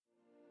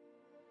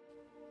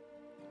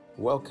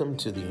Welcome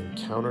to the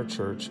Encounter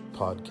Church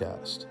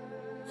podcast.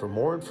 For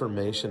more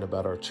information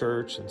about our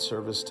church and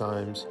service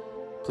times,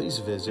 please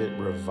visit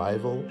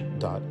revival.me.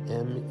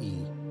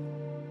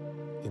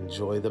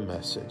 Enjoy the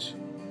message.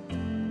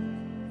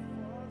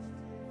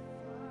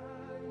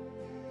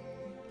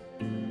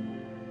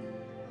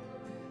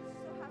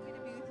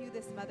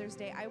 Mother's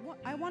Day.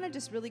 I want to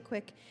just really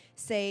quick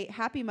say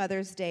Happy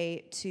Mother's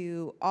Day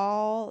to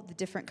all the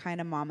different kind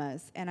of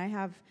mamas. And I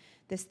have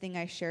this thing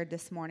I shared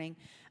this morning.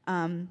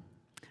 And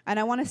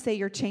I want to say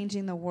you're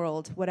changing the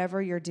world,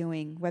 whatever you're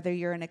doing, whether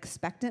you're an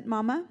expectant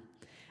mama,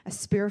 a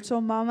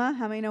spiritual mama.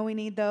 How many know we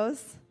need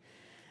those?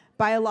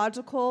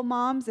 Biological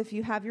moms, if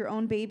you have your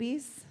own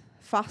babies.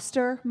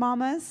 Foster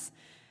mamas.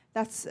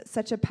 That's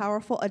such a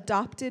powerful.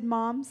 Adopted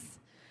moms.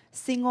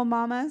 Single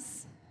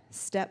mamas.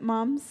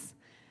 Stepmoms.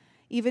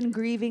 Even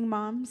grieving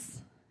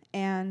moms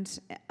and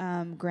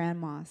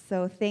grandmas.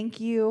 So thank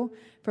you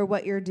for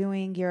what you're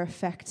doing. Your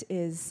effect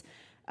is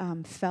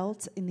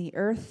felt in the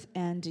earth,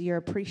 and you're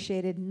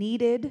appreciated,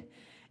 needed,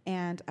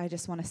 and I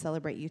just want to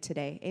celebrate you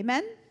today.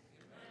 Amen?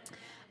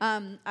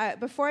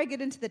 Before I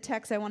get into the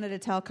text, I wanted to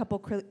tell a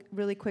couple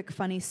really quick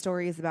funny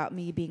stories about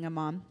me being a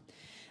mom.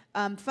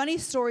 Funny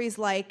stories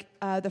like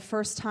the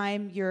first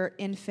time your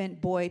infant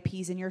boy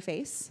pees in your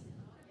face.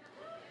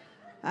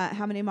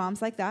 How many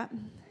moms like that?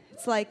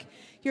 It's like,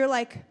 you're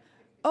like,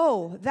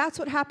 oh, that's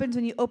what happens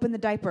when you open the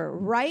diaper,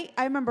 right?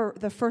 I remember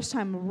the first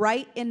time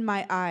right in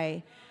my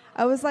eye.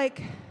 I was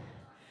like,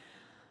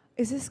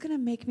 is this going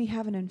to make me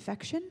have an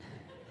infection?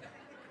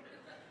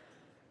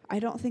 I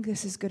don't think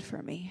this is good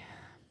for me.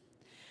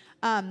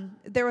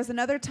 There was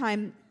another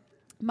time,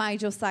 my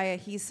Josiah,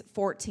 he's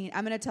 14.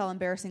 I'm going to tell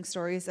embarrassing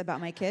stories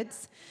about my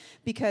kids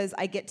because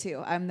I get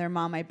to. I'm their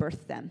mom. I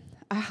birthed them.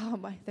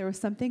 There was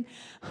something,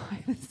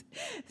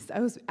 I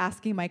was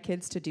asking my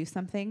kids to do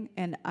something,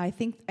 and I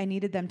think I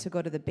needed them to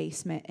go to the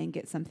basement and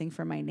get something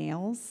for my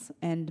nails,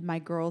 and my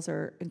girls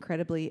are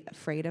incredibly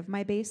afraid of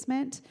my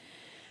basement.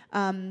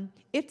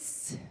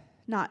 It's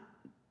not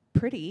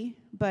pretty,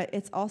 but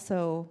it's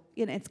also,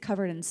 it's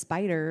covered in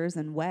spiders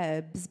and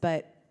webs,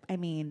 but I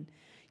mean,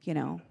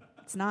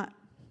 it's not,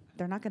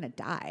 they're not going to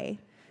die.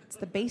 It's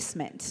the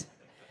basement.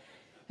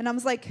 And I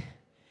was like,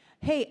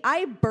 hey,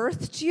 I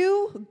birthed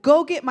you.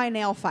 Go get my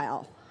nail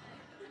file.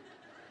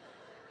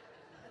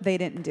 They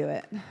didn't do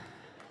it.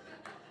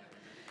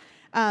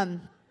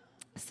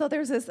 So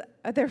there was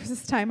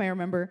this time I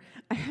remember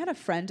I had a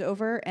friend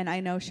over, and I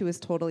know she was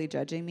totally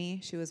judging me.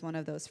 She was one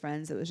of those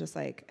friends that was just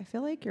like, I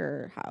feel like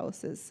your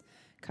house is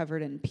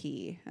covered in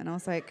pee. And I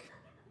was like,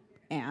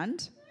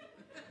 and?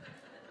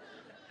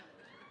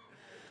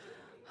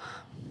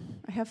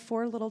 I have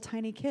 4 little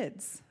tiny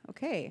kids.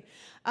 Okay.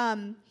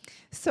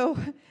 So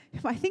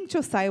I think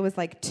Josiah was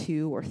like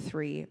 2 or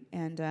 3,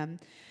 and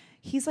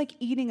he's like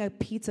eating a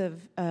piece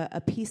of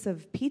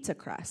pizza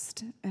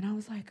crust. And I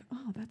was like,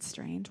 oh, that's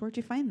strange. Where'd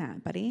you find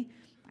that, buddy?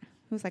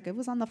 He was like, it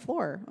was on the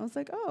floor. I was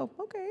like, oh,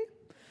 okay.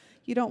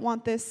 You don't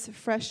want this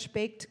fresh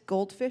baked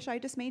goldfish I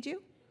just made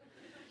you?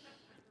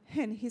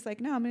 And he's like,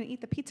 no, I'm going to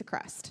eat the pizza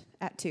crust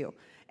at 2.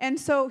 And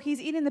so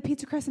he's eating the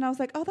pizza crust, and I was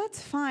like, oh,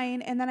 that's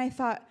fine. And then I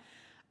thought,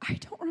 I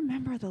don't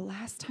remember the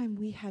last time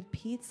we had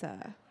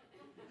pizza.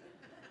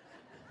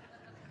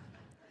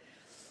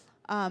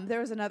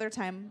 There was another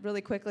time, really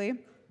quickly.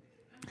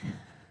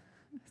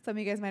 Some of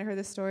you guys might have heard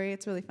this story.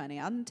 It's really funny.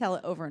 I'll tell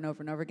it over and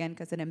over and over again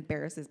because it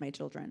embarrasses my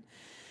children.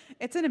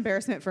 It's an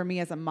embarrassment for me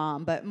as a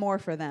mom, but more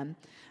for them.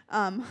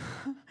 I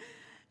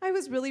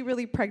was really,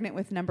 really pregnant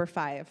with number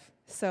 5.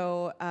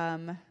 So,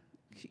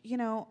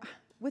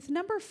 with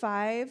number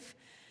 5,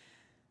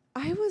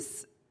 I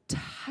was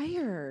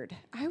tired.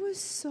 I was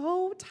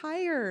so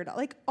tired,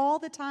 like all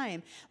the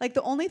time. Like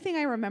the only thing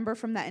I remember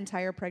from that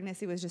entire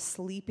pregnancy was just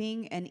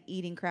sleeping and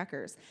eating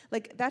crackers.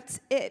 Like that's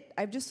it.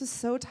 I just was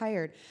so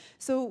tired.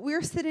 So we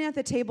were sitting at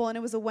the table, and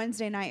it was a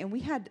Wednesday night, and we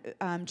had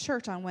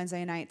church on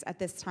Wednesday nights at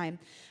this time.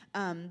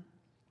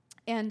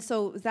 And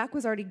so Zach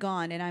was already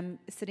gone, and I'm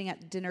sitting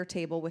at the dinner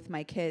table with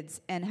my kids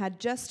and had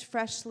just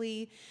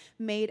freshly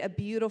made a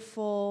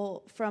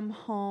beautiful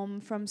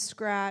from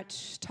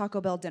scratch Taco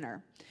Bell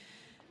dinner.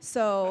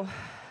 So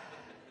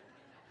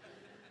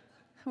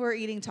we're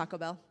eating Taco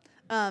Bell.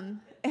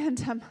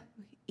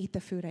 Eat the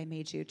food I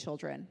made you,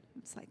 children.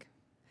 It's like,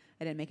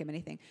 I didn't make him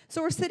anything.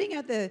 So we're sitting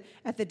at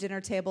the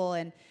dinner table,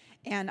 and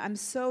I'm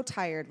so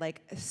tired,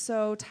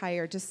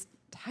 just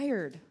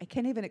tired. I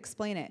can't even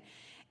explain it.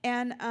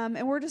 And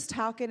we're just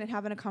talking and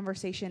having a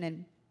conversation,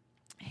 and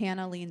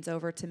Hannah leans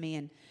over to me,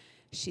 and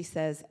she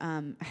says,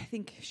 I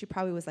think she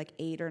probably was like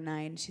 8 or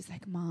 9. She's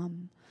like,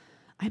 Mom,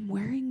 I'm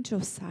wearing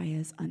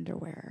Josiah's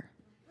underwear.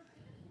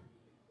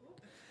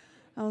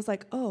 I was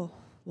like, oh,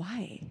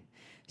 why?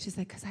 She's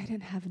like, because I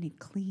didn't have any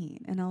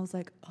clean. And I was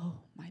like, oh,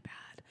 my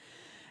bad.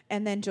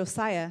 And then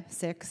Josiah,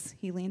 6,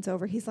 he leans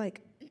over. He's like,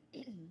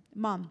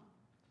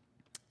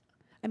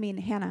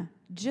 Hannah,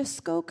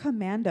 just go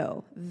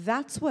commando.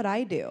 That's what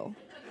I do.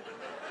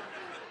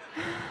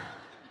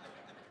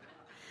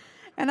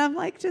 And I'm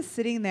like just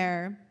sitting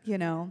there,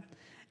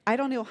 I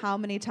don't know how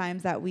many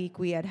times that week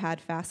we had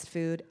fast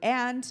food,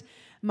 and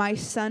my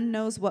son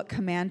knows what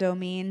commando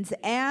means,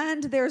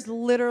 and there's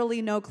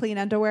literally no clean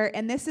underwear,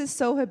 and this is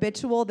so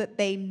habitual that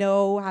they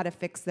know how to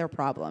fix their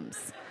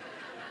problems.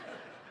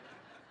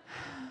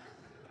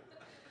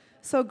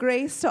 So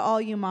grace to all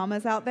you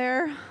mamas out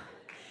there,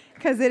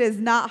 because it is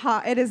not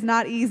hot, it is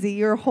not easy.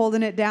 You're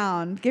holding it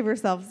down. Give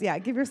yourselves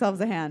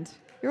a hand.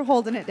 You're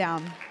holding it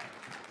down.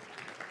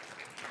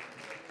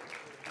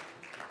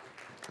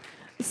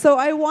 So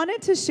I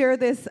wanted to share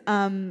this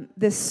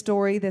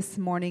story this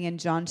morning in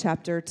John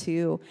chapter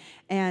 2,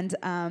 and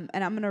I'm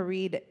going to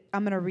read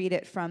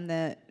it from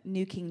the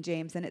New King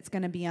James, and it's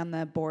going to be on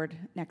the board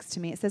next to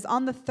me. It says,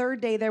 "On the third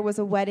day there was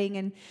a wedding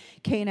in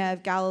Cana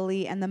of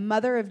Galilee, and the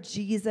mother of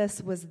Jesus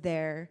was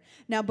there.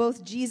 Now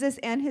both Jesus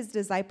and his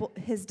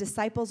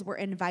disciples were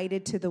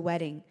invited to the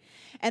wedding.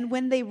 And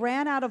when they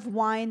ran out of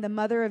wine, the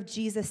mother of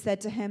Jesus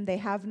said to him, 'They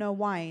have no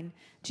wine.'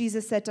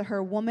 Jesus said to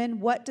her, 'Woman,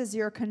 what does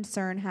your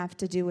concern have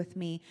to do with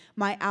me?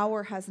 My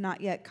hour has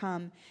not yet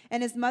come.'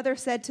 And his mother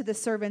said to the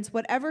servants,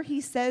 'Whatever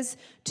he says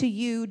to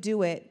you,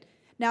 do it.'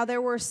 Now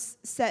there were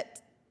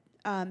set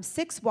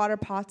 6 water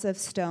pots of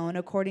stone,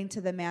 according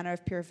to the manner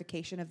of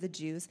purification of the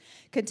Jews,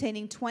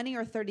 containing 20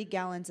 or 30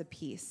 gallons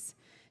apiece.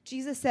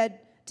 Jesus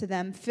said to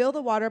them, 'Fill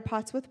the water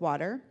pots with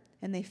water,'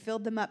 and they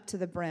filled them up to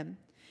the brim.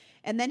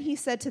 And then he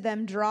said to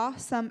them, 'Draw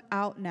some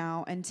out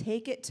now and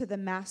take it to the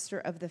master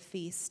of the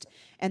feast.'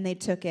 And they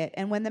took it.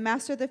 And when the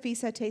master of the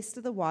feast had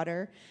tasted the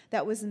water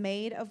that was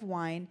made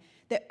wine,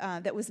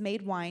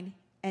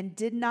 and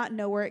did not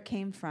know where it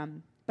came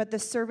from, but the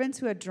servants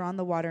who had drawn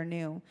the water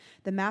knew,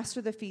 the master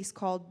of the feast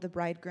called the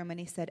bridegroom, and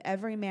he said,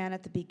 'Every man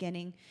at the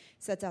beginning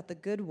sets out the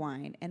good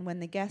wine, and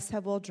when the guests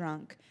have well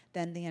drunk,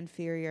 then the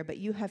inferior. But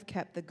you have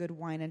kept the good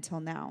wine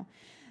until now.'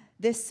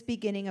 This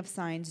beginning of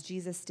signs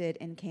Jesus did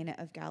in Cana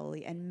of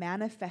Galilee and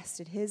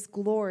manifested his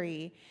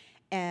glory,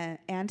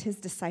 and his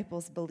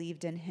disciples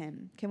believed in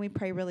him." Can we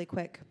pray really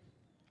quick?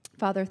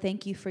 Father,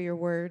 thank you for your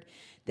word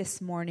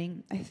this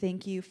morning. I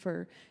thank you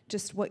for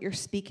just what you're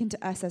speaking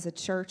to us as a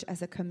church,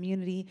 as a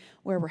community,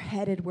 where we're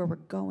headed, where we're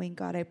going.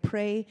 God, I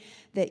pray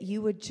that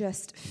you would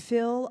just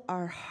fill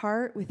our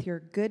heart with your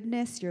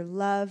goodness, your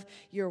love,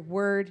 your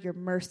word, your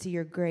mercy,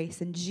 your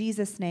grace. In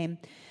Jesus' name,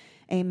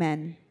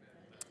 amen.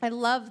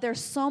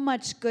 There's so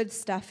much good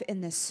stuff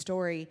in this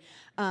story.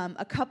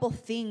 A couple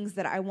things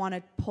that I want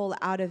to pull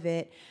out of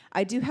it.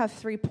 I do have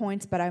 3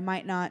 points, but I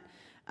might not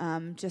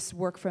just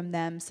work from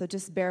them. So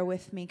just bear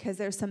with me, because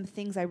there's some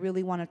things I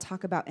really want to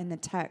talk about in the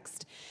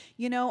text.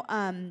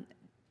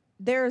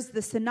 There's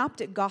the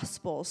synoptic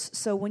gospels.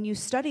 So when you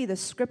study the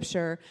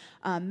scripture,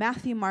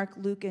 Matthew, Mark,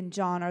 Luke, and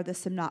John are the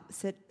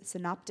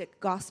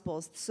synoptic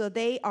gospels. So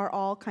they are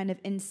all kind of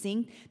in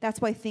sync. That's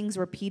why things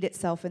repeat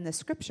itself in the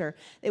scripture.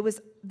 It was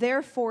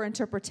their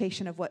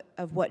interpretation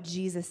of what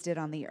Jesus did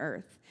on the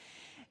earth.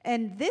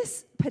 And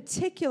this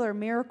particular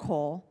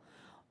miracle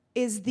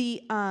is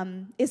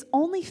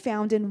only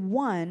found in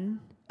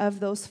one of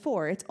those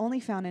 4. It's only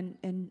found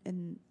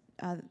in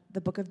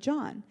the book of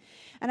John.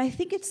 And I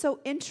think it's so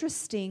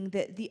interesting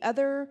that the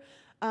other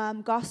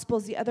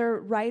Gospels, the other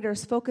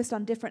writers focused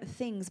on different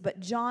things, but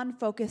John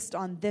focused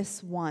on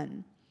this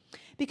one.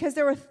 Because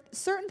there were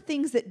certain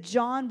things that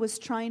John was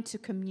trying to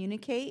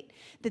communicate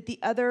that the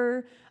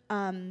other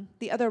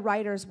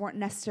writers weren't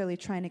necessarily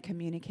trying to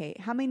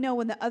communicate. How many know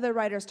when the other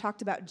writers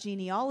talked about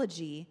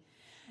genealogy,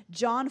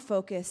 John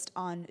focused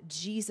on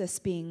Jesus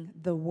being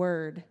the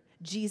Word,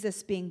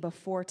 Jesus being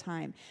before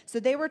time. So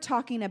they were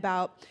talking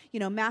about,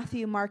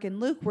 Matthew, Mark, and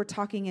Luke were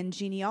talking in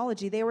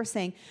genealogy. They were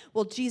saying,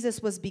 well,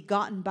 Jesus was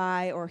begotten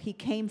by, or he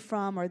came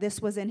from, or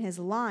this was in his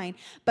line.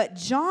 But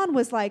John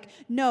was like,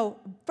 no,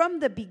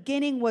 from the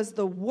beginning was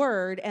the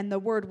Word, and the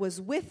Word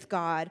was with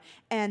God,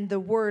 and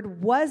the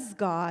Word was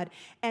God,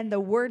 and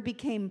the Word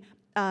became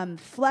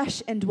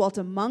flesh and dwelt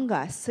among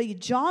us. So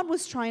John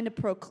was trying to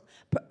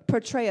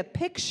portray a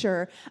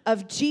picture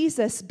of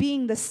Jesus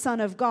being the Son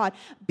of God.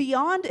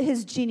 Beyond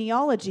his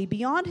genealogy,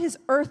 beyond his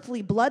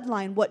earthly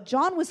bloodline, what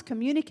John was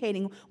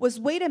communicating was,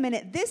 wait a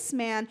minute, this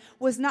man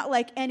was not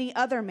like any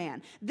other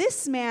man.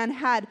 This man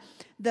had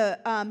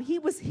he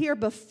was here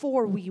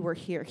before we were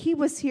here. He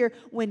was here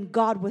when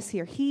God was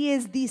here. He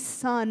is the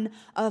Son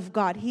of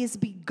God. He is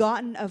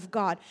begotten of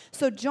God.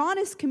 So John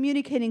is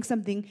communicating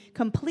something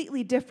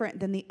completely different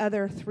than the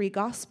other 3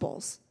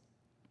 Gospels.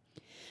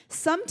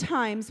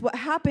 Sometimes what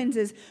happens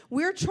is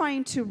we're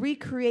trying to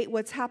recreate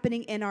what's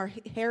happening in our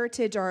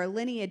heritage or our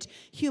lineage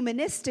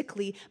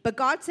humanistically, but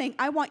God's saying,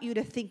 I want you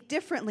to think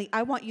differently.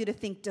 I want you to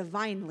think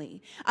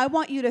divinely. I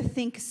want you to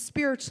think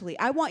spiritually.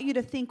 I want you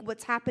to think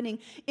what's happening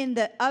in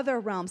the other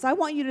realms. I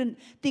want you to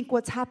think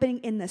what's happening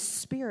in the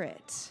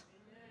spirit.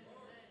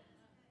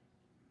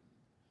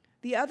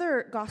 The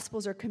other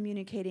Gospels are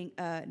communicating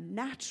a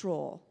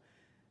natural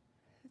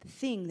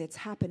thing that's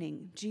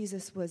happening.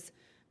 Jesus was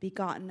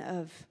begotten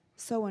of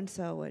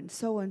so-and-so and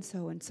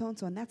so-and-so and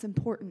so-and-so, and that's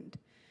important.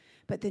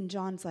 But then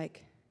John's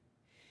like,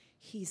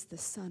 He's the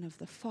Son of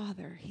the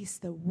Father. He's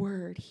the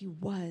Word. He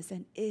was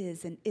and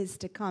is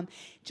to come.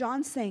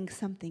 John's saying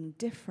something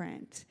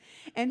different.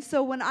 And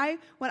so when I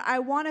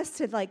want us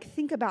to like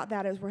think about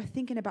that as we're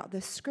thinking about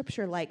this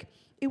scripture, like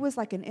it was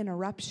like an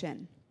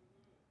interruption.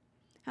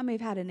 How many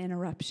have had an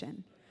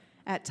interruption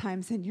at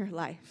times in your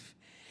life?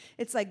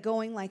 It's like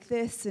going like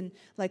this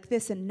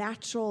and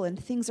natural,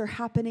 and things are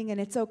happening and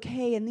it's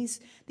okay, and these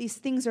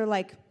things are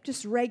like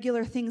just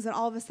regular things, and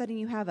all of a sudden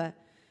you have a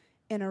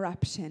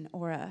interruption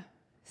or a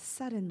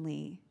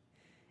suddenly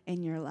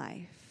in your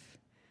life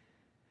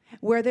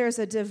where there's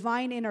a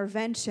divine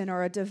intervention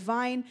or a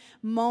divine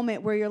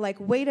moment where you're like,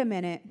 wait a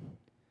minute,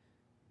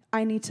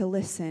 I need to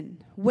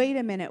listen. Wait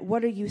a minute,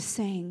 what are you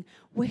saying?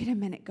 Wait a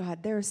minute,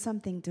 God, there is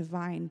something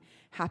divine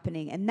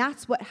happening. And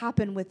that's what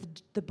happened with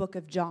the book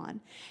of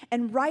John.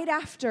 And right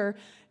after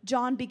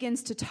John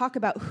begins to talk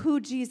about who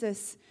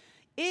Jesus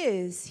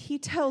is, he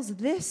tells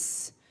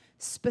this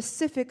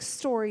specific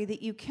story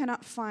that you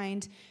cannot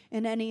find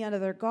in any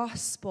other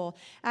gospel.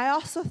 I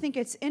also think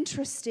it's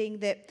interesting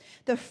that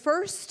the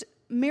first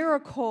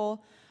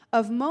miracle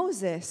of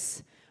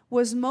Moses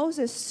was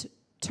Moses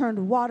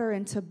turned water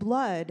into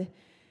blood.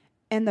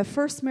 And the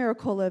first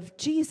miracle of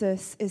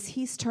Jesus is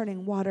he's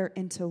turning water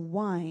into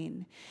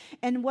wine.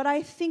 And what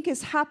I think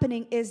is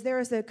happening is there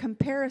is a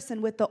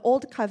comparison with the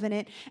old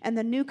covenant and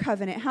the new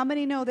covenant. How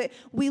many know that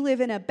we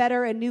live in a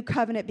better and new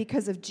covenant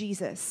because of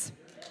Jesus?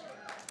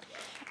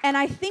 And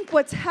I think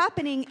what's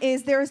happening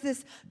is there's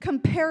this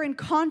compare and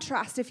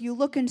contrast. If you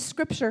look in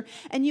Scripture,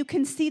 and you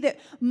can see that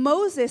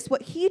Moses,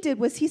 what he did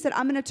was he said,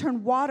 I'm going to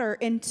turn water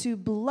into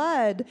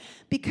blood,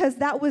 because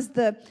that was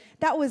the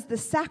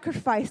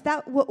sacrifice,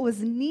 that what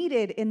was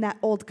needed in that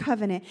old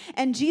covenant.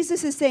 And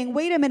Jesus is saying,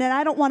 wait a minute,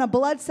 I don't want a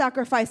blood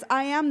sacrifice.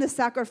 I am the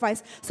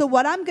sacrifice. So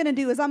what I'm going to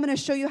do is I'm going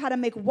to show you how to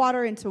make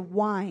water into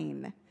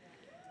wine.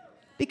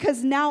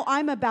 Because now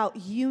I'm about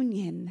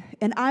union,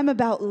 and I'm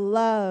about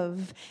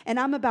love,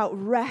 and I'm about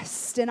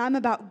rest, and I'm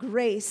about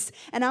grace,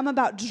 and I'm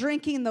about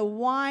drinking the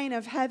wine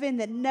of heaven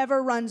that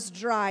never runs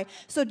dry.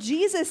 So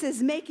Jesus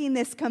is making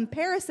this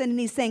comparison, and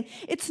he's saying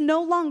it's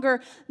no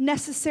longer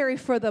necessary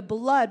for the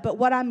blood, but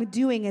what I'm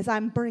doing is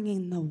I'm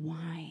bringing the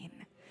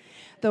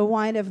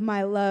wine of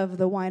my love,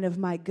 the wine of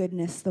my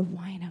goodness, the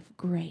wine of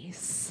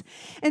grace.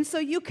 And so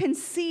you can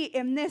see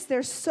in this,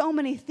 there's so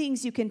many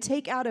things you can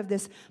take out of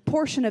this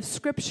portion of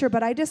Scripture,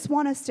 but I just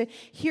want us to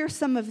hear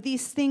some of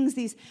these things,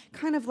 these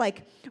kind of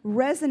like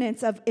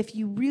resonance of if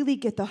you really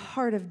get the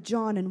heart of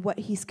John and what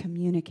he's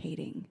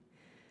communicating.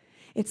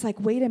 It's like,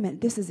 wait a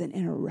minute, this is an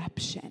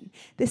interruption.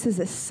 This is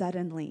a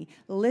suddenly.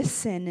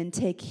 Listen and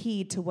take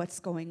heed to what's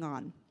going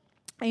on.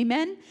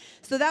 Amen?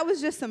 So that was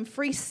just some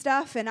free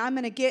stuff, and I'm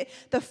going to get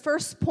the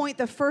first point,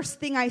 the first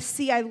thing I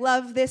see. I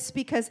love this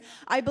because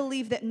I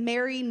believe that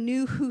Mary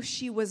knew who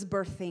she was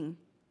birthing.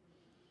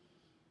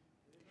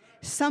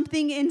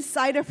 Something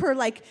inside of her,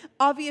 like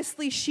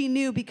obviously she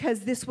knew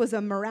because this was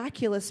a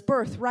miraculous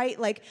birth, right?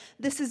 Like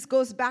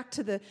goes back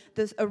to the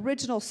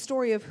original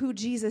story of who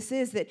Jesus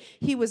is, that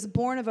he was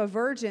born of a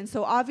virgin.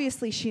 So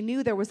obviously she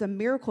knew there was a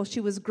miracle. She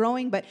was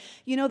growing, but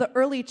you know the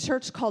early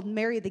church called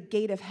Mary the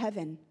gate of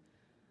heaven.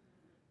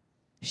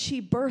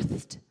 She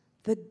birthed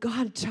the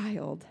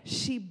God-child.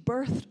 She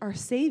birthed our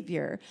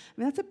Savior.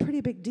 I mean, that's a pretty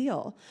big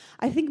deal.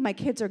 I think my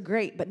kids are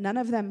great, but none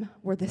of them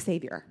were the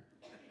Savior.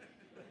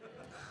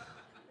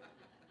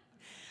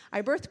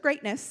 I birthed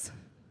greatness,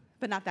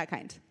 but not that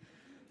kind.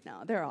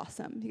 No, they're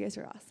awesome. You guys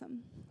are awesome.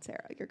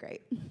 Sarah, you're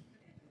great.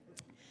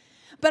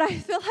 But I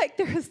feel like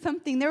there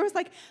was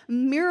like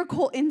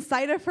miracle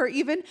inside of her.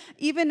 Even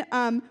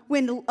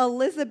when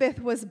Elizabeth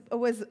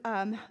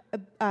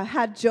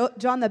had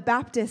John the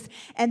Baptist,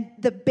 and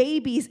the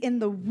babies in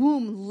the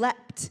womb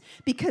leapt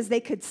because they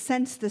could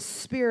sense the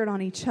Spirit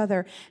on each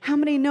other. How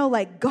many know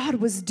like God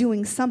was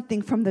doing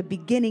something from the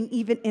beginning,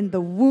 even in the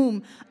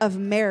womb of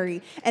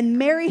Mary? And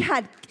Mary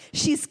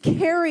she's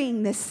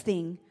carrying this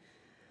thing.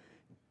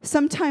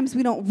 Sometimes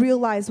we don't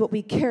realize what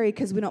we carry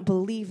because we don't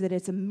believe that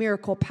it's a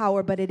miracle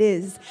power, but it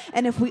is.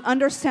 And if we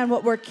understand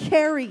what we're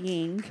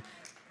carrying,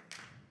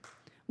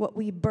 what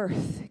we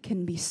birth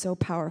can be so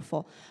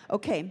powerful.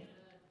 Okay,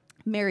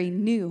 Mary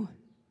knew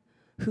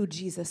who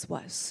Jesus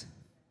was.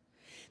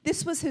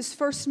 This was his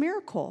first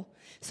miracle.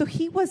 So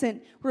he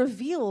wasn't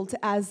revealed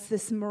as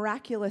this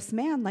miraculous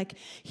man. Like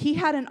he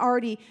hadn't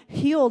already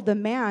healed the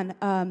man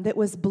that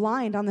was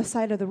blind on the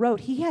side of the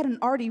road. He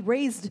hadn't already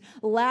raised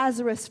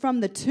Lazarus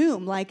from the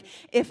tomb. Like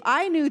if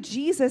I knew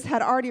Jesus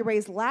had already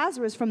raised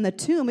Lazarus from the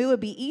tomb, it would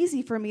be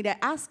easy for me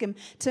to ask him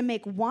to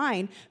make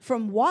wine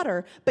from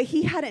water. But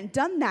he hadn't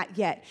done that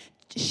yet.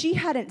 She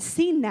hadn't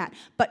seen that,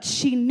 but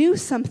she knew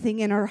something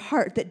in her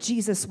heart that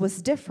Jesus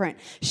was different.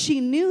 She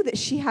knew that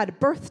she had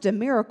birthed a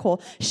miracle.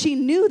 She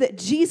knew that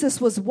Jesus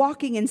was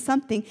walking in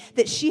something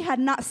that she had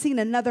not seen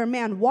another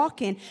man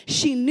walk in.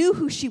 She knew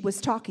who she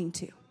was talking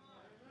to.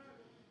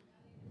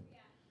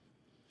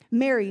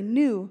 Mary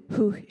knew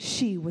who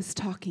she was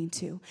talking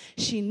to.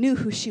 She knew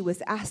who she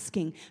was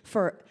asking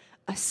for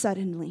a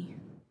suddenly,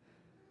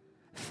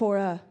 for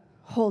a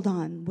hold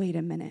on, wait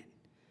a minute.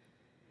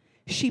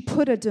 She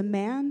put a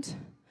demand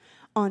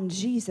on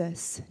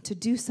Jesus to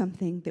do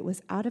something that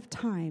was out of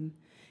time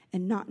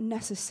and not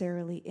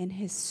necessarily in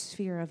his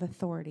sphere of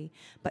authority,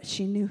 but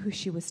she knew who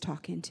she was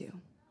talking to.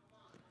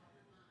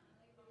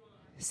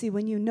 See,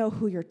 when you know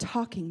who you're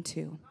talking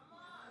to,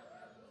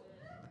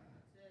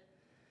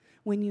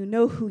 when you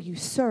know who you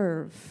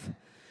serve,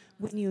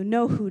 when you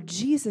know who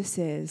Jesus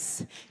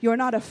is, you're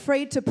not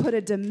afraid to put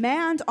a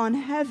demand on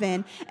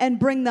heaven and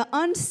bring the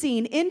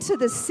unseen into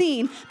the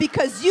scene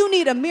because you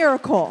need a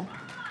miracle.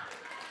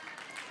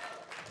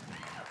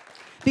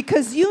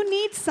 Because you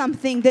need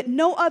something that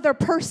no other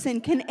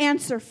person can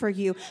answer for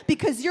you.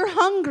 Because you're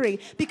hungry.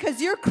 Because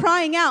you're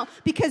crying out.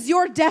 Because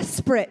you're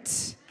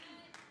desperate.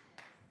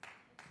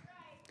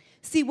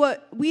 See,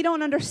 what we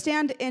don't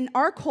understand in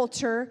our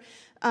culture,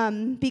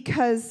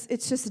 because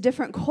it's just a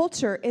different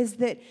culture, is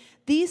that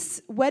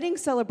these wedding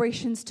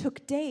celebrations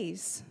took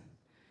days.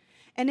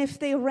 And if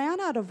they ran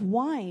out of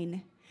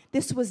wine,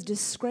 this was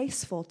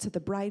disgraceful to the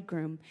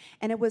bridegroom.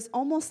 And it was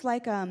almost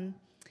like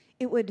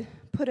it would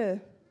put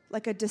a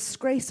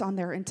disgrace on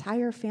their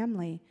entire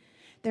family,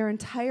 their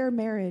entire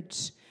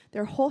marriage,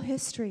 their whole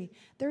history.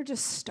 They're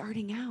just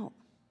starting out.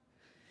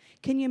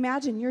 Can you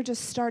imagine you're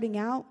just starting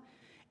out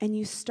and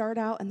you start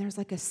out and there's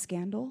like a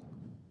scandal?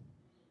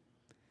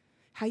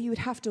 How you would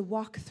have to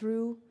walk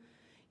through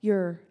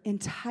your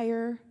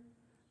entire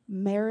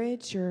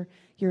marriage,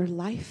 your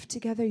life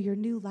together, your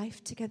new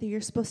life together.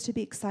 You're supposed to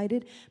be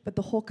excited, but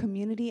the whole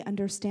community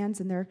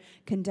understands and they're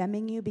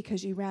condemning you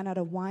because you ran out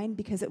of wine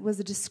because it was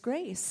a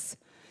disgrace.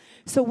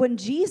 So when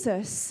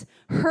Jesus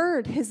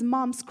heard his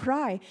mom's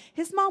cry,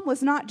 his mom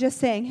was not just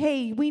saying,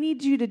 hey, we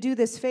need you to do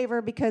this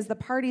favor because the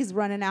party's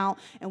running out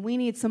and we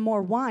need some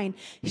more wine.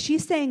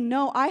 She's saying,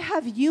 no, I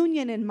have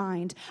union in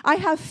mind. I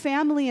have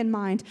family in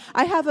mind.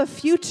 I have a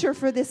future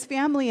for this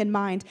family in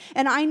mind.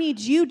 And I need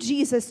you,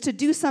 Jesus, to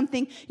do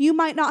something you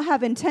might not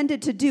have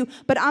intended to do,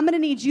 but I'm going to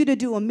need you to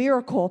do a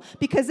miracle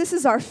because this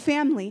is our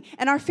family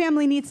and our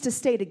family needs to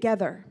stay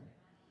together.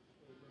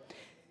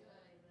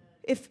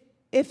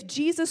 If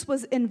Jesus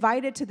was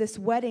invited to this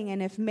wedding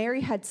and if Mary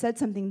had said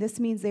something, this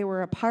means they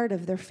were a part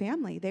of their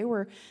family.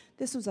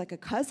 This was like a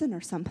cousin or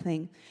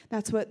something.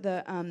 That's what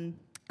the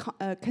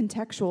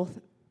contextual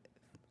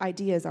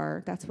ideas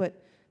are. That's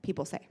what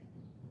people say.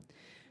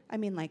 I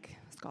mean, like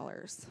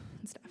scholars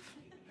and stuff.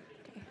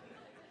 Okay.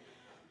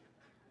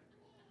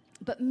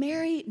 But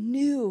Mary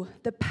knew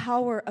the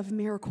power of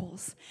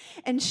miracles,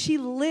 and she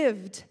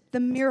lived the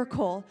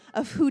miracle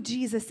of who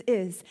Jesus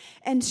is.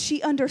 And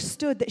she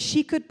understood that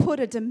she could put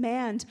a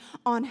demand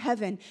on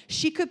heaven.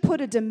 She could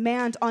put a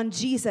demand on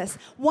Jesus,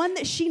 one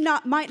that she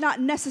might not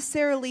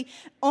necessarily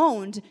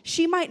owned.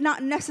 She might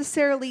not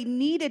necessarily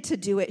needed to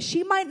do it.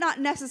 She might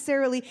not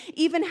necessarily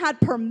even had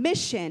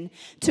permission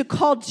to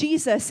call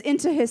Jesus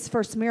into his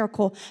first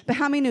miracle. But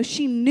how many knew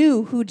she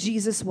knew who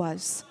Jesus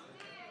was?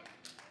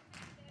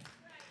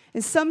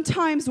 And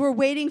sometimes we're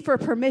waiting for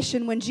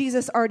permission when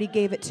Jesus already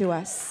gave it to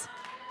us.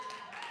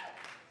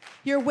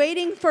 You're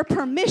waiting for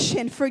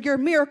permission for your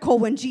miracle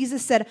when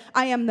Jesus said,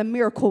 I am the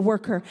miracle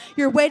worker.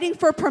 You're waiting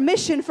for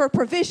permission for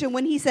provision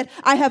when he said,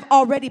 I have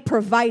already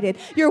provided.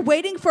 You're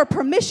waiting for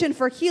permission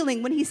for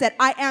healing when he said,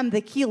 I am the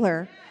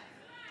healer.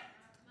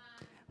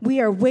 We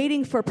are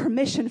waiting for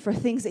permission for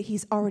things that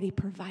he's already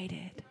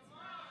provided.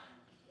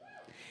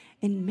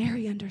 And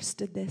Mary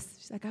understood this.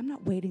 She's like, I'm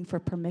not waiting for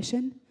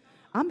permission.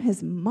 I'm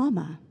his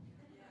mama.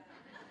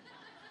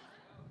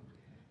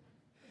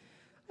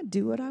 I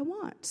do what I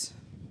want.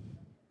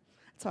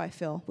 That's how I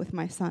feel with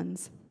my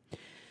sons.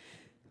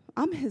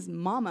 I'm his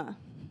mama.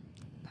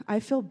 I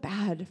feel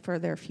bad for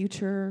their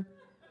future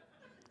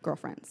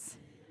girlfriends.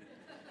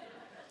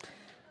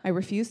 I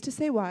refuse to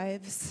say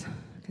wives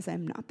because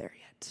I'm not there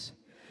yet.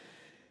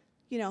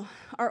 You know,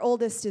 our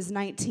oldest is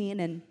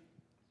 19 and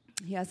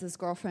he has this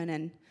girlfriend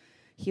and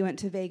he went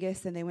to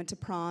Vegas and they went to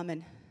prom.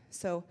 And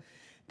so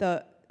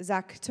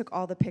Zach took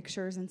all the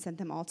pictures and sent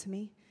them all to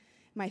me.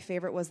 My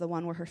favorite was the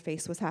one where her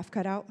face was half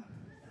cut out.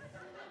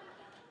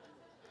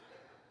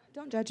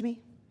 Don't judge me.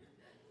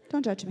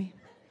 Don't judge me.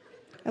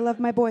 I love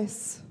my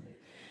boys.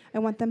 I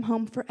want them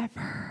home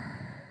forever.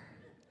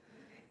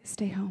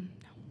 Stay home.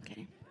 No, I'm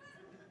kidding.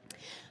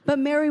 But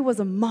Mary was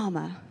a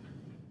mama.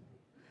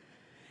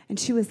 And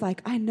she was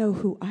like, I know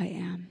who I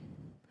am.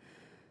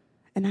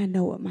 And I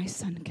know what my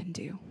son can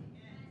do.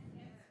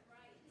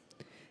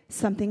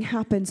 Something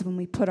happens when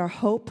we put our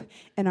hope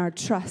and our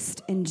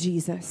trust in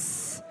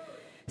Jesus.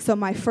 So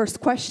my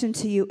first question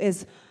to you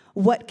is,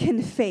 what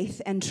can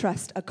faith and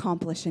trust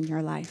accomplish in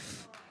your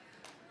life?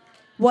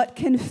 What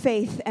can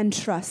faith and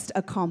trust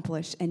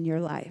accomplish in your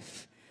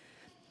life?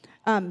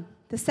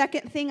 The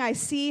second thing I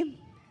see,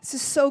 this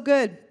is so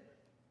good.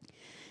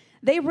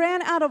 They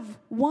ran out of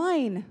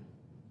wine.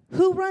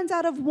 Who runs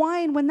out of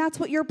wine when that's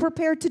what you're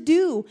prepared to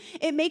do?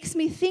 It makes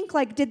me think,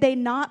 like, did they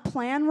not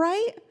plan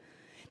right?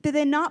 Did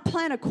they not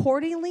plan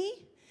accordingly?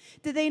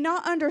 Did they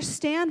not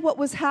understand what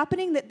was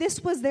happening? That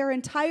this was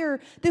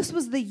this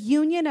was the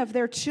union of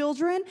their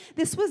children.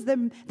 This was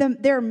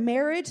their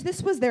marriage.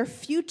 This was their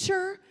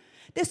future.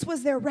 This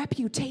was their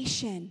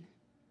reputation.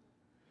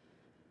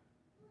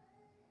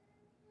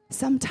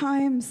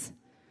 Sometimes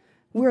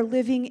we're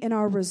living in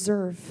our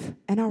reserve,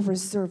 and our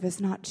reserve is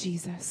not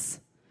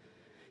Jesus.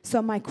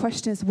 So my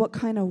question is, what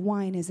kind of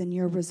wine is in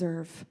your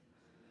reserve?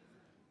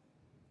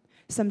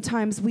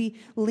 Sometimes we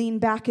lean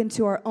back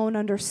into our own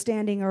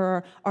understanding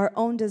or our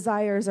own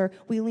desires, or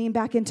we lean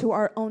back into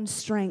our own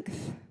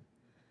strength.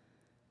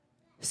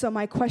 So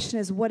my question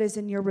is, what is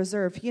in your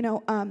reserve?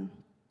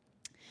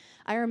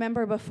 I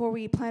remember before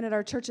we planted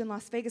our church in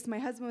Las Vegas, my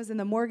husband was in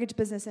the mortgage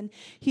business, and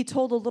he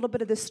told a little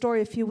bit of this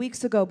story a few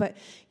weeks ago. But,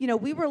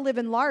 we were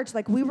living large.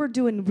 Like, we were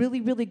doing really,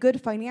 really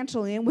good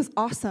financially, and it was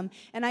awesome.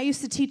 And I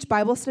used to teach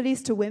Bible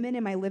studies to women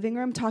in my living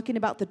room, talking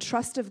about the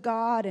trust of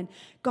God, and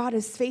God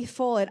is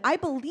faithful. And I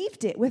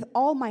believed it with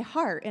all my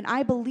heart, and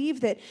I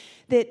believed that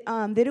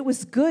it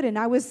was good, and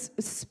I was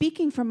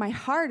speaking from my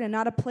heart and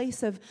not a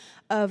place of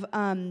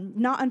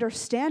not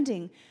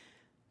understanding.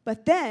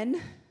 But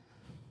then,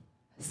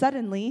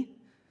 suddenly,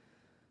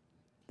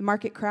 the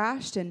market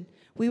crashed, and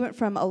we went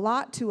from a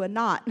lot to a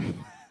not.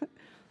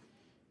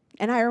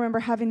 And I remember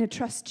having to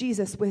trust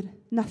Jesus with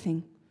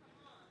nothing.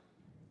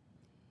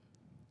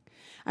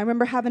 I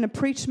remember having to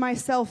preach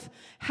myself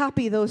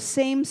happy those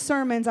same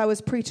sermons I was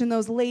preaching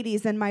those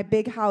ladies in my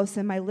big house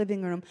in my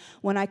living room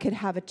when I could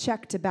have a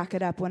check to back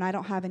it up, when I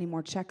don't have any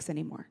more checks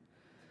anymore.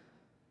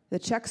 The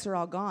checks are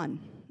all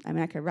gone. I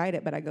mean, I could write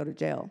it, but I go to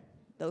jail.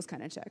 Those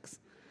kind of checks.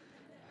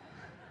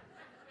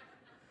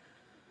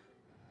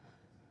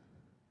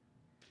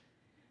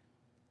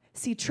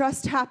 See,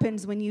 trust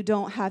happens when you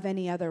don't have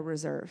any other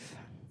reserve.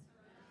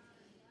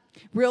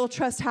 Real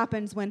trust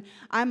happens when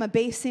I'm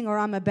abasing or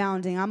I'm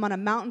abounding. I'm on a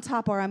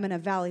mountaintop or I'm in a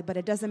valley, but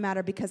it doesn't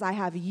matter because I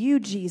have you,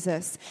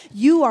 Jesus.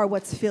 You are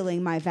what's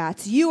filling my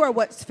vats. You are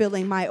what's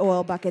filling my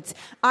oil buckets.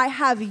 I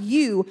have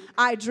you.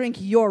 I drink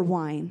your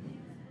wine.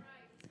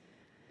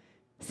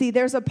 See,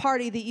 there's a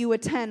party that you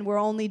attend where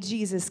only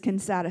Jesus can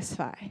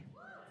satisfy.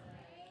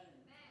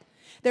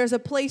 There's a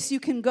place you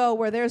can go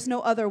where there's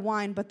no other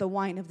wine but the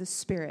wine of the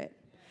Spirit.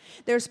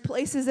 There's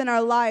places in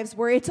our lives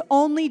where it's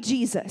only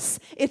Jesus.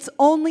 It's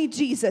only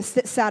Jesus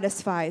that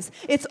satisfies.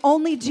 It's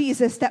only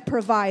Jesus that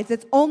provides.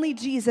 It's only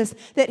Jesus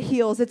that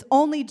heals. It's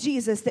only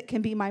Jesus that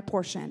can be my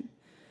portion.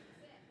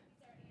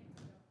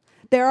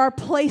 There are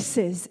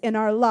places in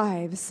our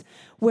lives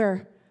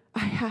where I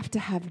have to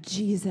have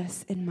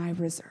Jesus in my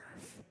reserve.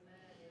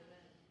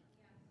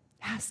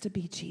 It has to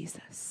be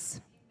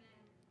Jesus.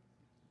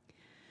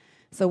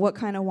 So what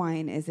kind of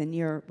wine is in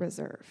your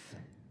reserve?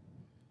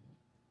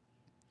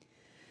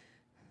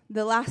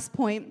 The last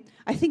point,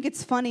 I think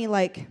it's funny,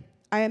 like,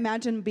 I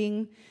imagine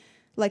being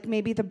like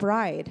maybe the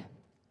bride,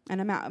 and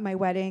I'm at my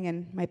wedding,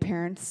 and my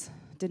parents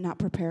did not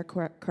prepare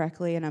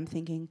correctly, and I'm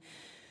thinking,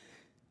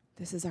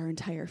 this is our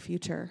entire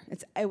future.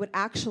 It would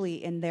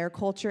actually, in their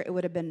culture, it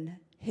would have been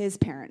his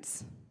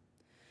parents.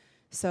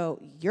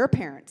 So, your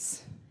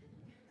parents,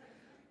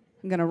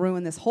 I'm going to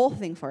ruin this whole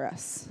thing for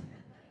us.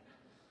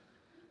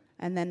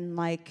 And then,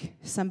 like,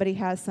 somebody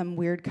has some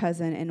weird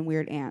cousin and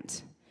weird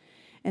aunt.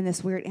 And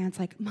this weird aunt's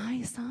like,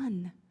 my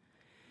son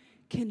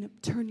can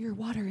turn your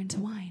water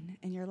into wine.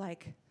 And you're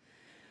like,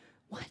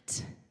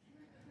 what?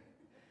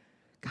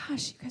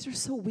 Gosh, you guys are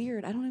so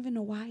weird. I don't even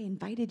know why I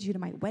invited you to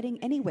my wedding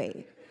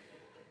anyway.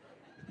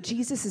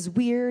 Jesus is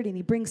weird, and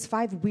he brings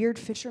 5 weird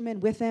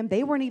fishermen with him.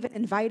 They weren't even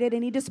invited,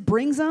 and he just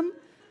brings them.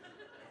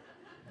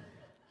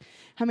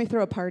 How many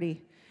throw a party?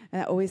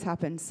 And that always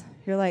happens.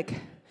 You're like,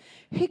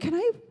 hey, can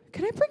I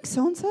bring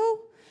so-and-so?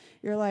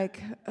 You're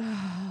like,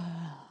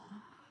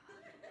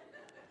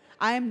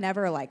 I am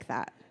never like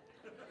that.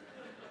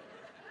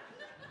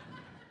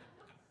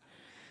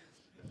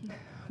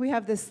 We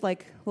have this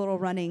like little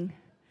running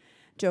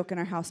joke in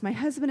our house. My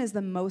husband is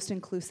the most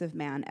inclusive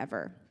man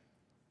ever.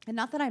 And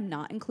not that I'm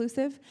not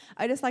inclusive,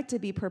 I just like to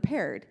be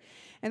prepared.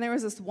 And there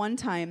was this one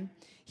time,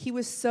 he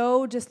was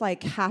so just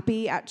like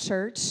happy at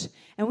church,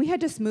 and we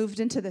had just moved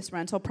into this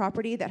rental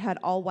property that had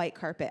all white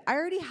carpet. I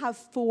already have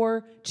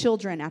 4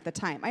 children at the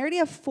time. I already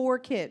have 4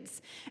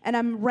 kids, and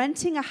I'm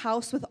renting a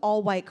house with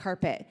all white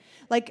carpet.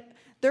 Like,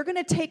 they're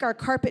going to take our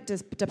carpet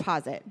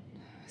deposit,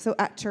 so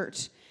at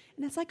church.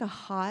 And it's like a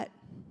hot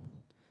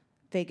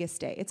Vegas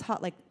day. It's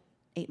hot like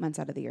 8 months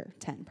out of the year,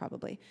 10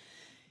 probably.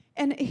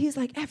 And he's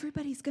like,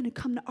 everybody's going to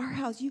come to our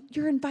house.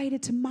 You're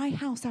invited to my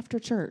house after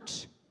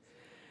church.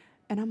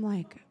 And I'm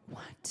like,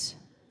 what?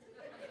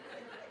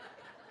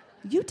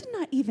 You did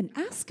not even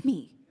ask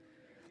me.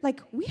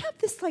 Like, we have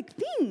this like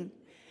thing.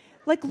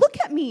 Like, look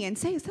at me and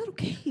say, is that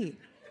okay?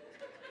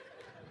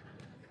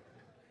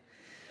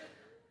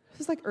 This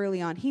was like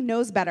early on. He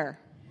knows better.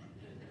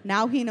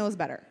 Now he knows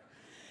better.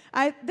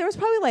 There was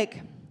probably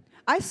like,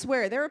 I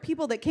swear, there were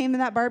people that came to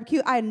that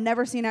barbecue I had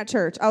never seen at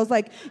church. I was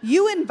like,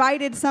 you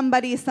invited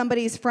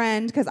somebody's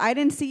friend because I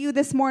didn't see you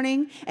this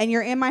morning, and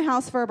you're in my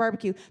house for a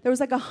barbecue. There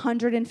was like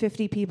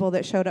 150 people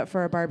that showed up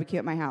for a barbecue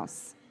at my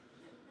house.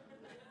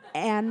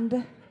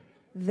 And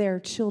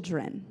their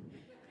children.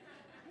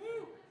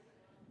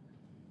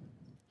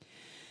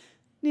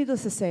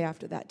 Needless to say,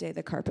 after that day,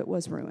 the carpet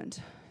was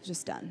ruined.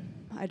 Just done.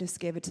 I just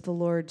gave it to the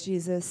Lord.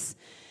 Jesus,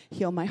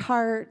 heal my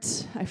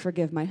heart. I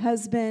forgive my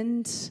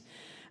husband.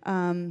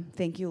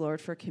 Thank you,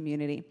 Lord, for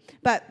community.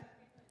 But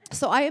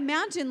so I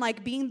imagine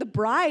like being the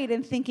bride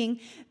and thinking,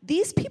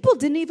 these people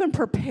didn't even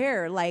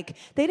prepare. Like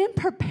they didn't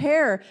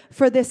prepare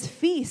for this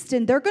feast,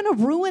 and they're going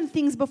to ruin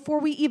things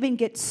before we even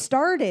get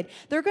started.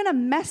 They're going to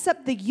mess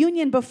up the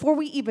union before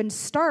we even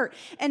start.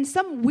 And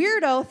some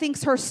weirdo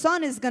thinks her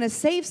son is going to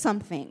save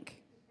something.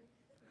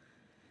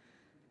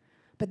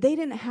 But they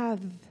didn't have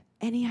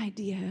any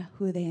idea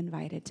who they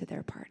invited to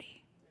their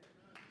party.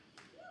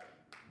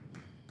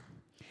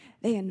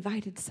 They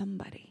invited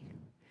somebody.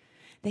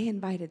 They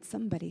invited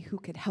somebody who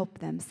could help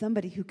them,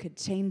 somebody who could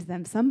change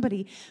them,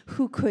 somebody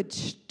who could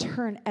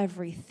turn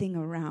everything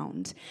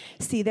around.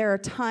 See, there are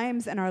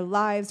times in our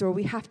lives where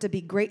we have to be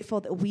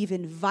grateful that we've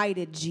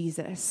invited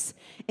Jesus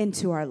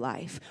into our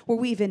life, where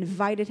we've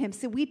invited him.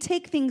 See, we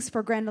take things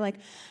for granted, like,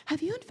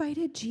 have you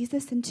invited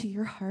Jesus into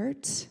your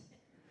heart?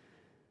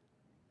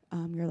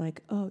 You're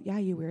like, oh, yeah,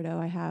 you weirdo,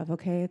 I have.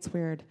 Okay, it's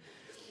weird.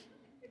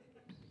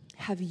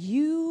 Have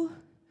you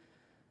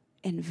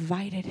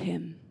invited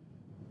him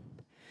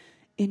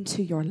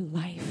into your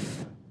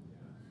life?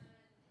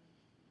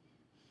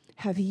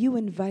 Have you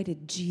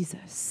invited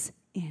Jesus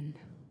in?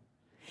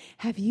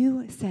 Have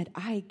you said,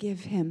 I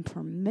give him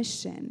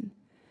permission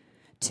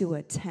to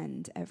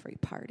attend every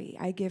party?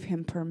 I give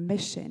him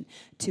permission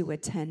to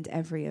attend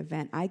every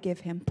event. I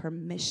give him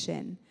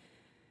permission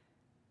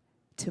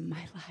to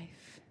my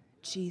life.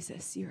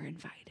 Jesus, you're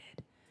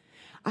invited.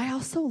 I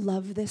also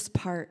love this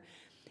part.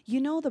 You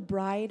know, the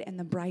bride and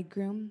the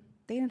bridegroom,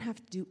 they didn't have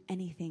to do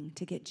anything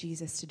to get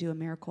Jesus to do a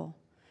miracle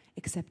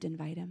except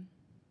invite him.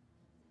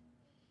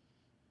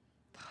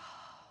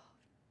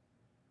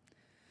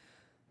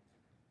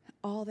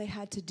 All they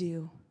had to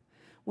do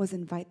was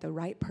invite the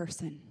right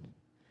person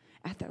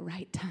at the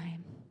right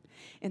time,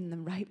 in the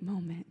right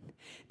moment,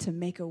 to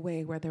make a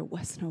way where there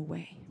was no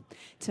way,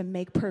 to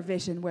make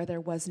provision where there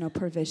was no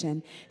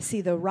provision.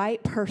 See, the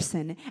right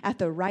person at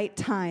the right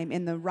time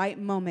in the right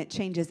moment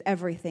changes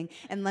everything.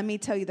 And let me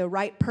tell you, the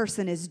right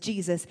person is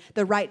Jesus.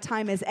 The right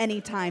time is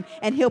any time,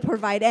 and he'll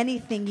provide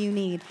anything you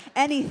need,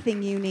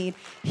 anything you need.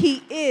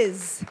 He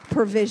is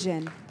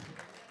provision.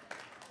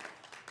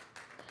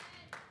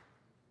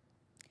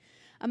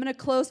 I'm going to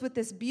close with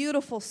this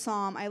beautiful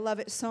psalm. I love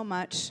it so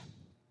much.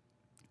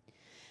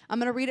 I'm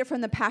going to read it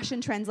from the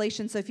Passion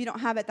Translation, so if you don't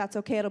have it, that's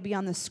okay. It'll be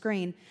on the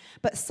screen.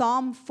 But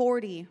Psalm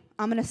 40,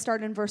 I'm going to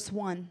start in verse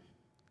 1.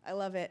 I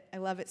love it. I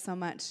love it so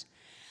much.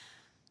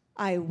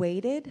 I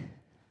waited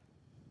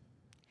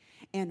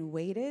and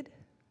waited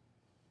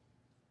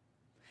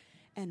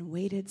and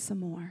waited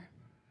some more.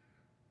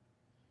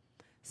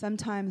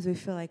 Sometimes we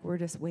feel like we're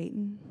just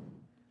waiting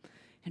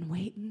and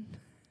waiting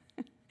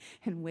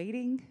and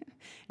waiting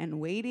and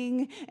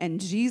waiting.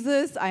 And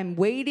Jesus, I'm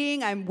waiting.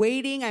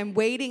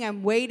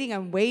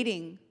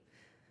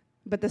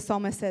 But the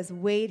psalmist says,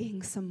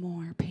 waiting some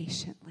more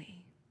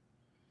patiently,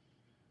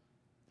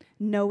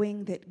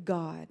 knowing that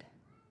God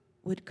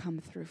would come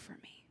through for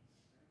me.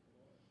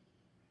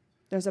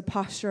 There's a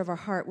posture of our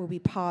heart where we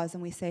pause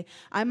and we say,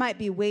 I might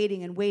be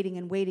waiting,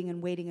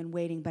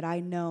 but I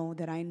know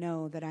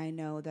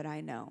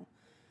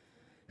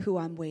who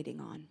I'm waiting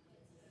on.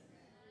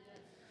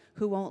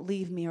 Who won't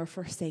leave me or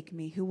forsake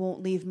me, who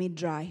won't leave me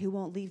dry, who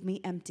won't leave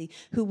me empty,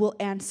 who will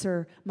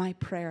answer my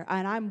prayer.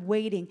 And I'm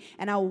waiting,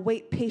 and I'll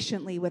wait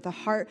patiently with a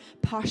heart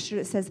posture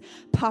that says,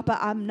 Papa,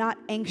 I'm not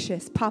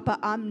anxious. Papa,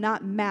 I'm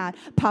not mad.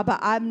 Papa,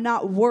 I'm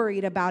not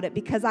worried about it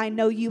because I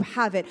know you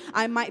have it.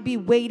 I might be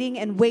waiting,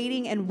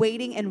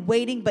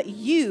 but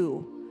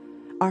you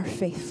are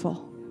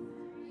faithful.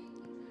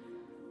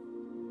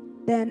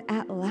 Then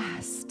at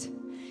last,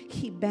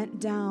 he bent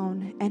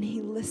down and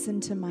he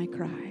listened to my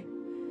cry.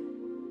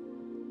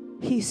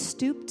 He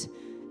stooped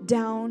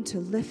down to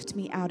lift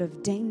me out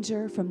of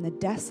danger from the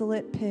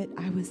desolate pit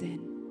I was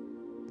in,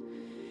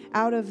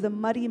 out of the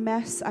muddy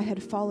mess I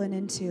had fallen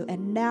into.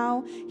 And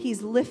now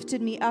he's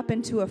lifted me up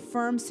into a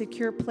firm,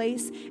 secure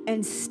place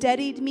and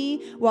steadied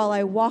me while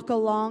I walk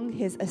along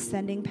his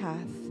ascending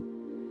path.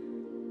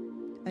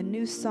 A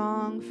new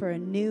song for a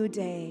new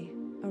day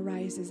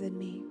arises in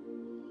me.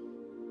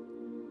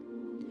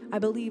 I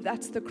believe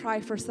that's the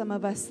cry for some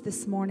of us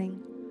this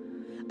morning.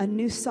 A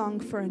new song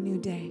for a new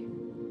day.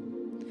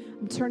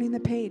 I'm turning the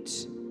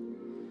page.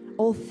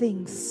 Old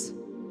things,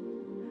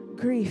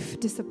 grief,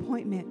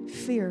 disappointment,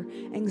 fear,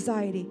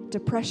 anxiety,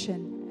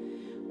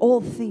 depression,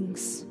 old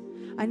things.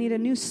 I need a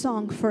new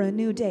song for a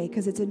new day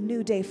because it's a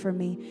new day for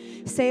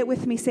me. Say it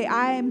with me. Say,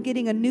 I am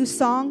getting a new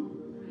song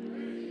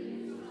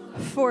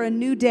for a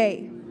new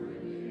day.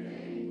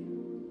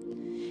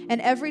 And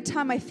every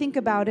time I think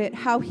about it,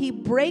 how he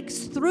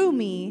breaks through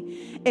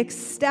me,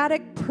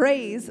 ecstatic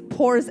praise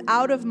pours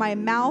out of my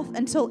mouth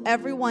until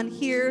everyone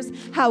hears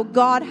how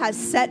God has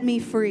set me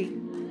free.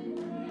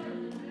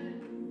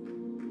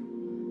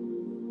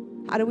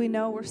 How do we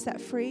know we're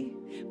set free?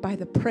 By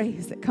the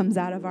praise that comes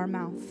out of our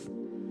mouth.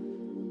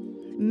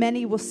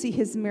 Many will see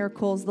his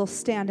miracles. They'll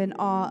stand in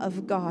awe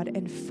of God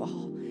and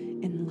fall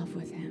in love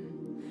with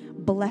him.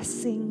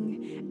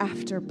 Blessing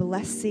after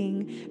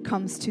blessing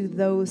comes to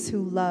those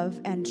who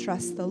love and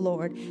trust the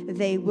Lord.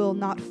 They will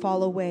not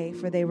fall away,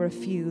 for they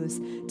refuse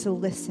to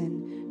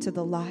listen to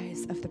the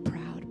lies of the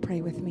proud.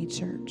 Pray with me,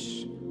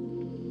 church.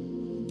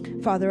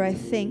 Father, I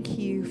thank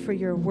you for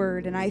your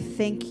word, and I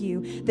thank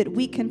you that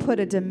we can put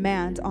a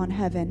demand on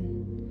heaven.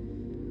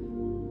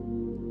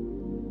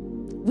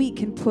 We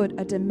can put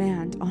a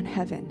demand on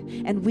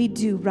heaven, and we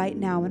do right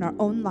now in our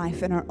own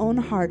life, in our own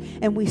heart,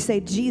 and we say,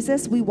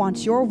 Jesus, we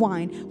want your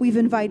wine. We've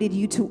invited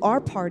you to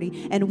our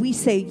party, and we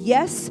say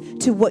yes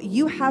to what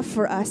you have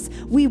for us.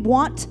 We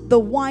want the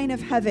wine of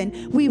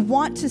heaven. We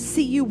want to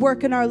see you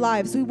work in our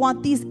lives. We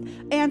want these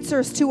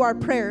answers to our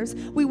prayers.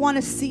 We want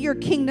to see your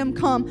kingdom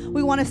come.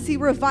 We want to see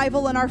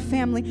revival in our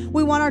family.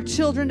 We want our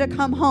children to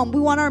come home.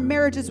 We want our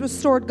marriages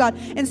restored, God.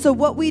 And so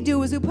what we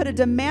do is we put a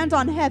demand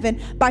on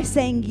heaven by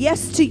saying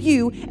yes to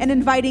you and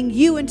inviting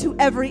you into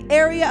every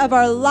area of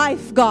our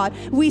life, God.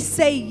 We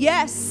say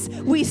yes.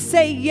 We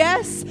say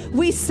yes.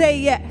 We say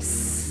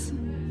yes.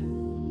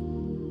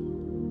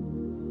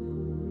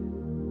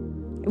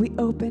 We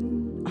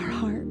open our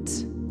heart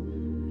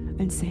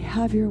and say,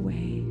 have your way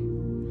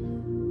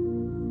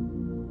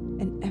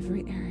in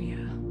every area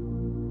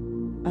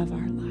of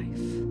our life.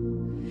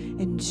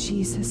 In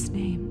Jesus'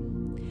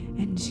 name.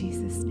 In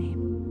Jesus'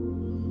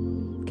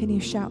 name. Can you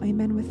shout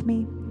amen with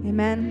me?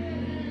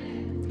 Amen.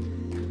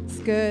 It's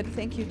good.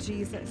 Thank you,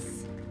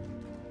 Jesus.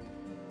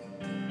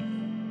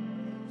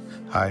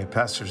 Hi,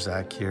 Pastor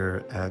Zach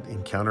here at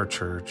Encounter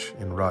Church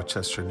in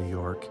Rochester, New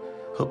York.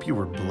 Hope you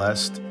were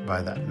blessed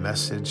by that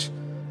message.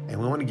 And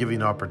we want to give you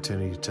an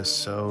opportunity to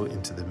sow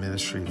into the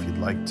ministry if you'd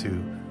like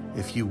to.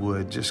 If you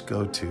would, just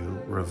go to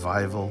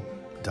revival.me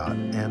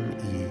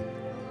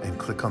and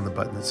click on the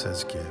button that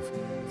says give.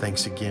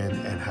 Thanks again,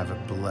 and have a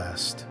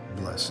blessed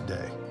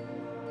day.